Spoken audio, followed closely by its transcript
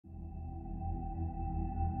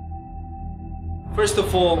First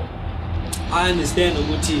of all, I understand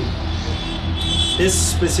Uguti. This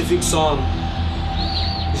specific song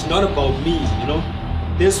is not about me, you know.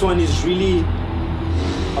 This one is really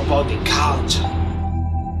about the culture.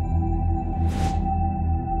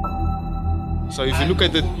 So if you look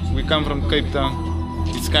at it, we come from Cape Town.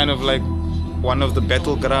 It's kind of like one of the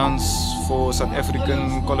battlegrounds for South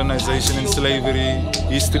African colonization and slavery,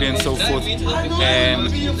 history and so forth.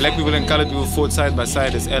 And black people and colored people fought side by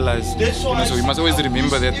side as allies. You know, so we must always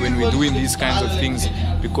remember that when we're doing these kinds of things,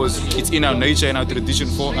 because it's in our nature and our tradition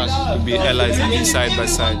for us to be allies and be side by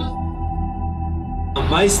side.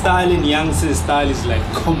 My style and Youngsta's style is like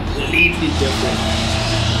completely different.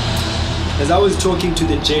 As I was talking to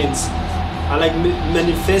the gents, I like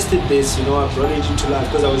manifested this, you know, I brought it into life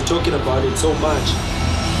because I was talking about it so much.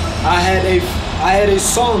 I had a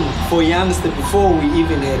song for Youngsta before we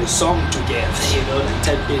even had a song together, you know, that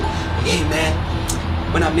type of, hey man,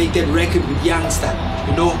 when I make that record with Youngsta,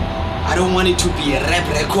 you know, I don't want it to be a rap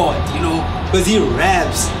record, you know, because he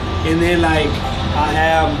raps, and then like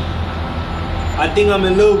I think I'm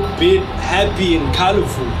a little bit happy and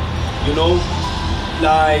colorful, you know,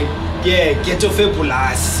 like, yeah, ghetto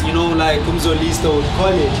fabulas, you know, like Umzolista would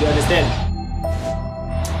call it, you understand?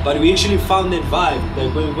 But we actually found that vibe,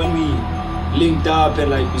 like when we linked up and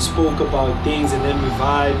like we spoke about things and then we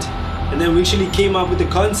vibed, and then we actually came up with the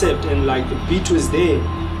concept and like the beat was there.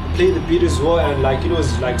 We played the beat as well and like it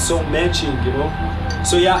was like so matching, you know?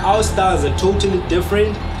 So yeah, our styles are totally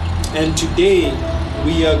different, and today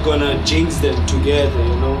we are gonna jinx them together,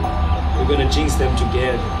 you know? We're gonna jinx them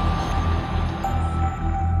together.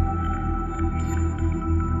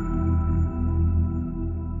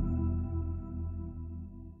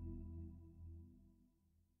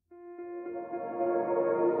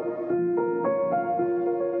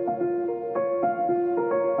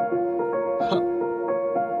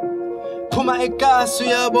 Phuma eKasu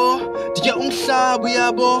Yabo, Dija umhlaba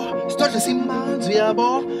Yabo, Stodla simanzi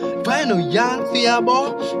Yabo, Vino Youngsta Yabo,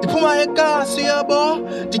 Phuma eKasu Yabo,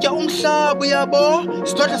 Dija umhlaba Yabo,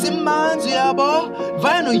 Stodla simanzi Yabo,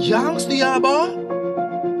 Vino Youngsta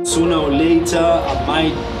Yabo. Sooner or later, I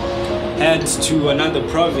might head to another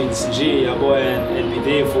province, Yabo, and be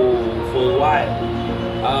there for a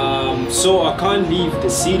while. So I can't leave the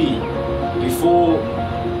city before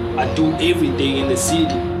I do everything in the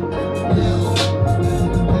city.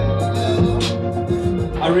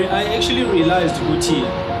 I actually realized, Guti,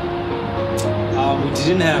 we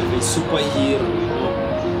didn't have a superhero, you know.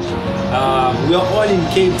 We are all in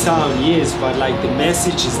Cape Town, yes, but like the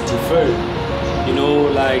message is different, you know,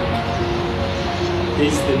 like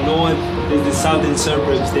there's the north, there's the southern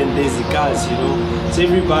suburbs, then there's the Iclass, you know. So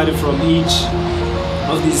everybody from each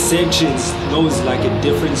of these sections knows like a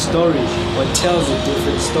different story or tells a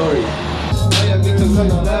different story.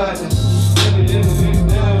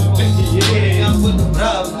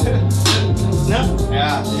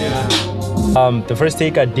 The first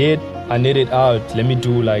take I did, I knit it out. Let me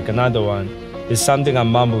do like another one. It's something I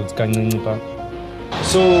mumbled.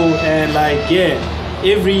 So and like yeah,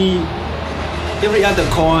 every other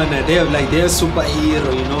corner they have like their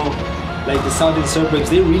superhero, you know. Like the southern suburbs,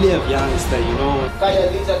 they really have Youngsta, you know.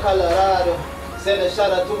 Colorado, send a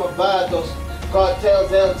shout out to my battles.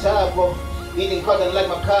 Cartels El Chapo, eating cotton like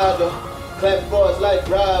Macado, clap boys like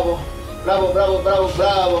Bravo, Bravo, Bravo, Bravo,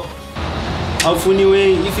 Bravo.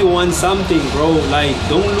 Anyway, if you want something, bro, like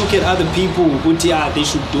don't look at other people, but yeah, they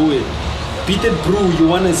should do it. Be the brew you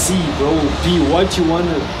wanna see, bro. Be what you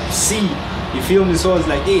wanna see. You feel me? So it's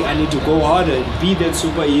like, hey, I need to go harder. Be that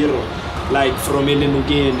superhero. Like from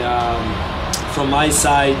Elenuki and from my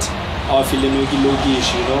side of Elenuki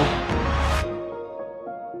Logish, you know.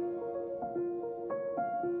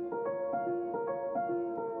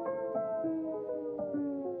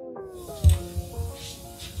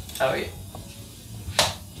 Oh yeah.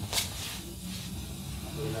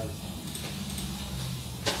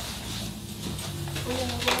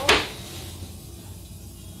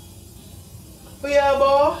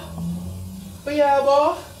 Yabo,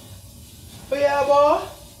 Yabo, Yabo,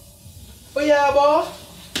 Yabo,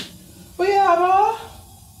 Yabo,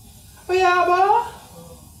 Yabo,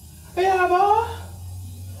 Yabo,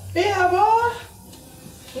 Yabo.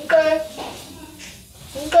 Okay,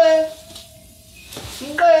 okay,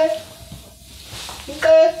 okay,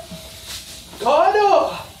 okay. Gado,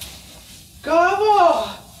 Gabo,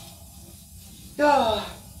 yeah,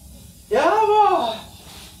 Yabo.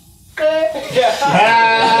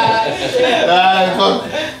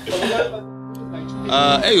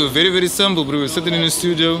 Hey, we're very, very simple, bro. We're sitting in the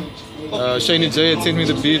studio. Shiny J had sent me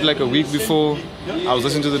the beat like a week before. I was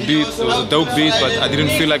listening to the beat. It was a dope beat, but I didn't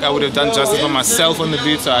feel like I would have done justice by myself on the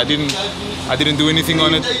beat, so I I didn't do anything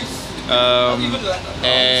on it.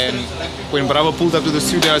 And when Bravo pulled up to the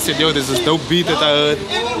studio, I said, yo, there's this dope beat that I heard,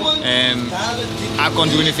 and I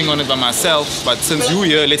can't do anything on it by myself, but since you're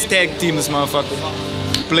here, let's tag team this motherfucker.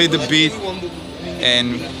 Play the beat,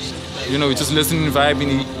 and you know, we just listening and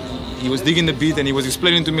vibing. He was digging the beat, and he was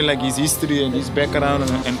explaining to me like his history and his background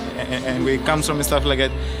and where he comes from and stuff like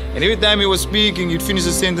that. And every time he was speaking, he'd finish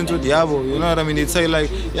a sentence with Yabo, you know what I mean? He'd say like,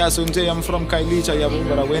 yeah, so I'm from Kailicha, Yabo,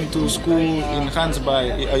 but I went to school in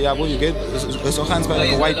Gansbaai, Yabo, you get? So Gansbaai,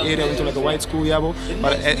 like a white area, went to like a white school, Yabo.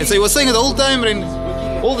 But, and so he was saying it the whole time, and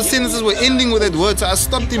all the sentences were ending with that word, so I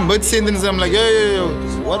stopped him mid-sentence, I'm like, yo,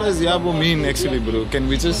 what does Yabo mean actually, bro? Can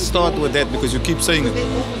we just start with that, because you keep saying it?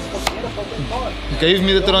 Gave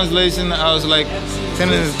me the translation, I was like,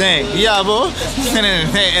 sentence dang, Yabo, and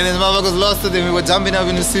then motherfuckers lost it, and we were jumping up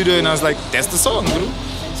in the studio, and I was like, that's the song, bro.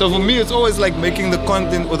 So for me, it's always like making the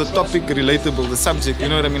content or the topic relatable, the subject, you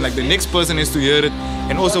know what I mean? Like the next person has to hear it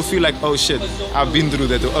and also feel like, oh shit, I've been through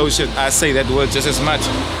that, or oh shit, I say that word just as much.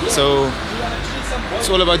 So it's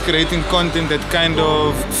all about creating content that kind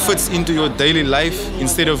of fits into your daily life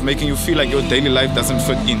instead of making you feel like your daily life doesn't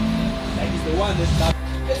fit in.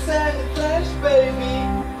 Baby,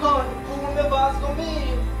 con un me vas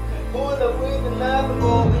conmigo, pula with another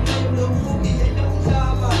boy.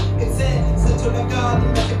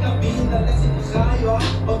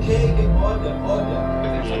 Okay, get order.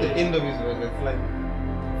 It's at the end of his work, it's like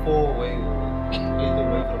 4 ways, 8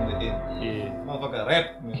 away from the end. Yeah. Motherfucker, rap,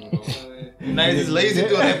 man. Nice is lazy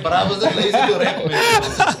to rap, Bravo's lazy to rap, man.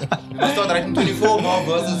 You must start writing 24 more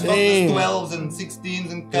verses, not just 12s and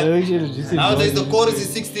 16s and nowadays the chorus is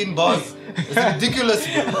 16 bars. It's ridiculous.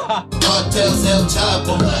 Cartels El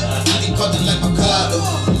Chapo, eating cotton like Macado,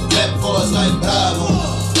 clap for us like Bravo.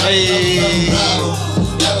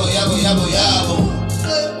 Yabo.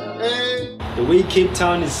 The way Cape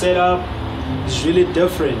Town is set up is really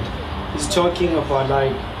different. He's talking about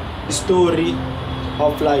like the story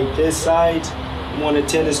of like this side. You want to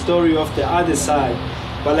tell the story of the other side.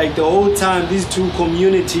 But like the whole time, these two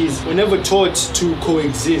communities were never taught to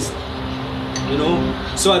coexist. You know?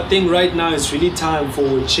 So I think right now it's really time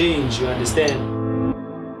for a change, you understand?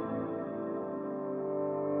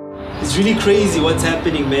 It's really crazy what's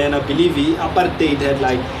happening, man. I believe apartheid had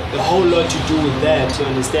like a whole lot to do with that, you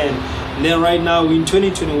understand? And then right now we're in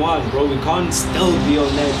 2021, bro, we can't still be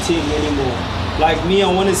on that team anymore. Like me,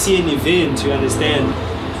 I want to see an event, you understand,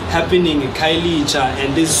 happening in Kailicha,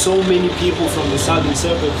 and there's so many people from the southern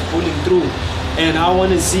suburbs pulling through. And I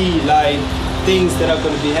want to see like things that are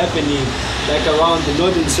going to be happening like around the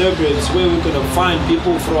northern suburbs, where we're going to find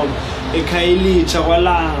people from Kailicha,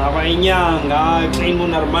 Walanga, Vainyanga,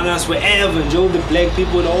 Kleinmon, Armanas, wherever. Joe, the black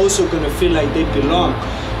people are also going to feel like they belong.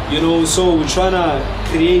 You know, so we're trying to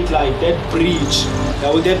create like that bridge,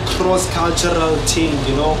 with that cross-cultural thing,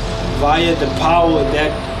 you know, via the power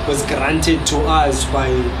that was granted to us by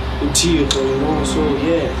Utiro, you know. So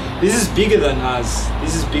yeah, this is bigger than us.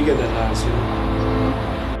 This is bigger than us, you know.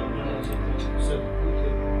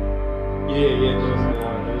 Yeah,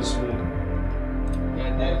 those smooth.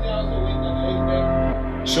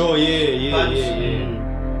 Sure, yeah.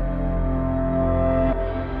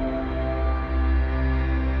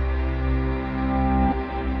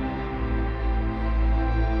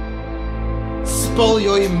 Spill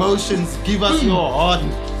your emotions, give us your heart,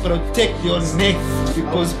 protect your neck,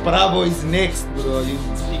 because Bravo is next, bro.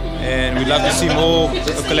 And we'd love to see more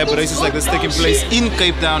collaborations like this taking place in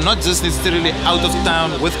Cape Town, not just necessarily out of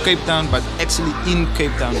town with Cape Town, but actually in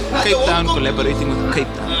Cape Town. Cape Town collaborating with Cape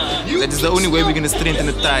Town. That is the only way we're going to strengthen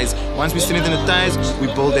the ties. Once we strengthen the ties, we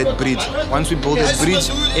build that bridge. Once we build that bridge,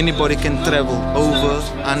 anybody can travel over,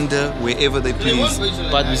 under, wherever they please.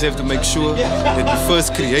 But we have to make sure that we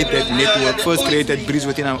first create that network, first create that bridge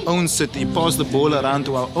within our own city, pass the ball around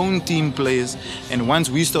to our own team players, and once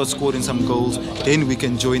we start scoring some goals, then we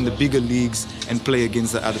can join the bigger leagues and play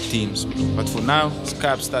against the other teams. But for now,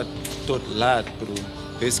 Kaapstad tot laat, bro.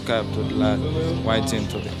 This Kaap tot laat. White Gen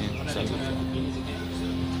tot the end.